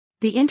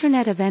The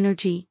Internet of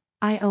Energy,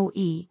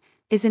 IoE,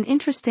 is an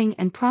interesting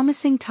and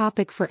promising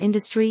topic for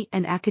industry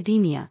and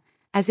academia,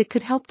 as it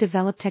could help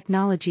develop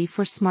technology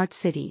for smart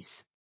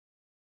cities.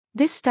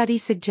 This study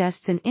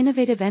suggests an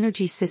innovative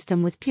energy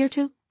system with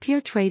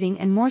peer-to-peer trading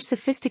and more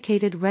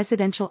sophisticated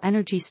residential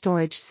energy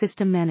storage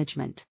system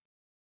management.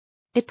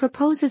 It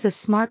proposes a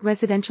smart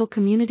residential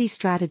community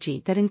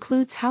strategy that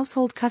includes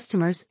household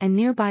customers and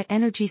nearby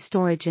energy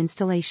storage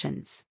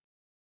installations.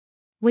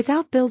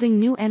 Without building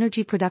new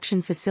energy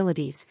production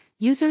facilities,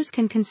 users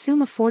can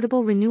consume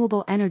affordable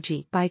renewable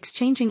energy by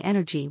exchanging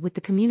energy with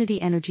the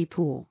community energy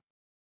pool.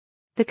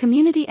 The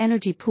community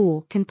energy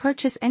pool can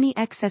purchase any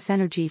excess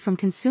energy from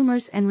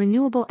consumers and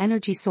renewable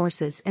energy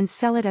sources and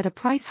sell it at a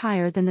price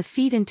higher than the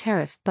feed-in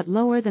tariff but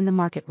lower than the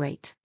market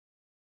rate.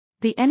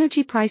 The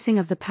energy pricing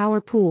of the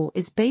power pool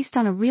is based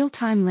on a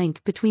real-time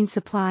link between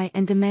supply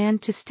and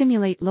demand to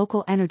stimulate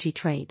local energy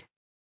trade.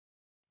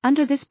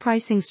 Under this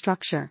pricing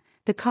structure,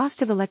 the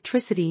cost of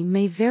electricity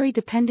may vary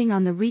depending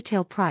on the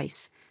retail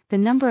price, the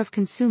number of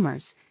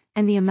consumers,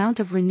 and the amount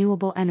of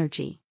renewable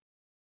energy.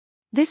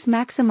 This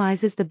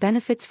maximizes the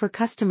benefits for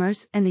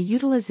customers and the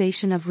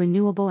utilization of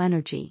renewable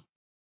energy.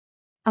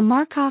 A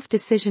Markov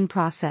decision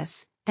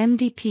process,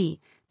 MDP,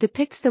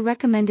 depicts the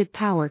recommended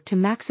power to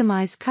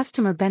maximize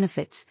customer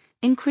benefits,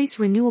 increase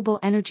renewable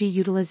energy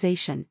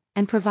utilization,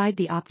 and provide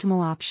the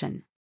optimal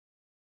option.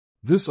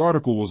 This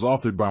article was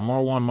authored by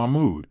Marwan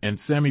Mahmoud and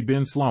Sami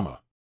bin Slama.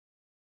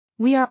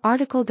 We are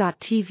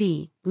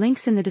RTCLTV,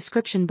 links in the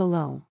description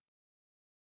below.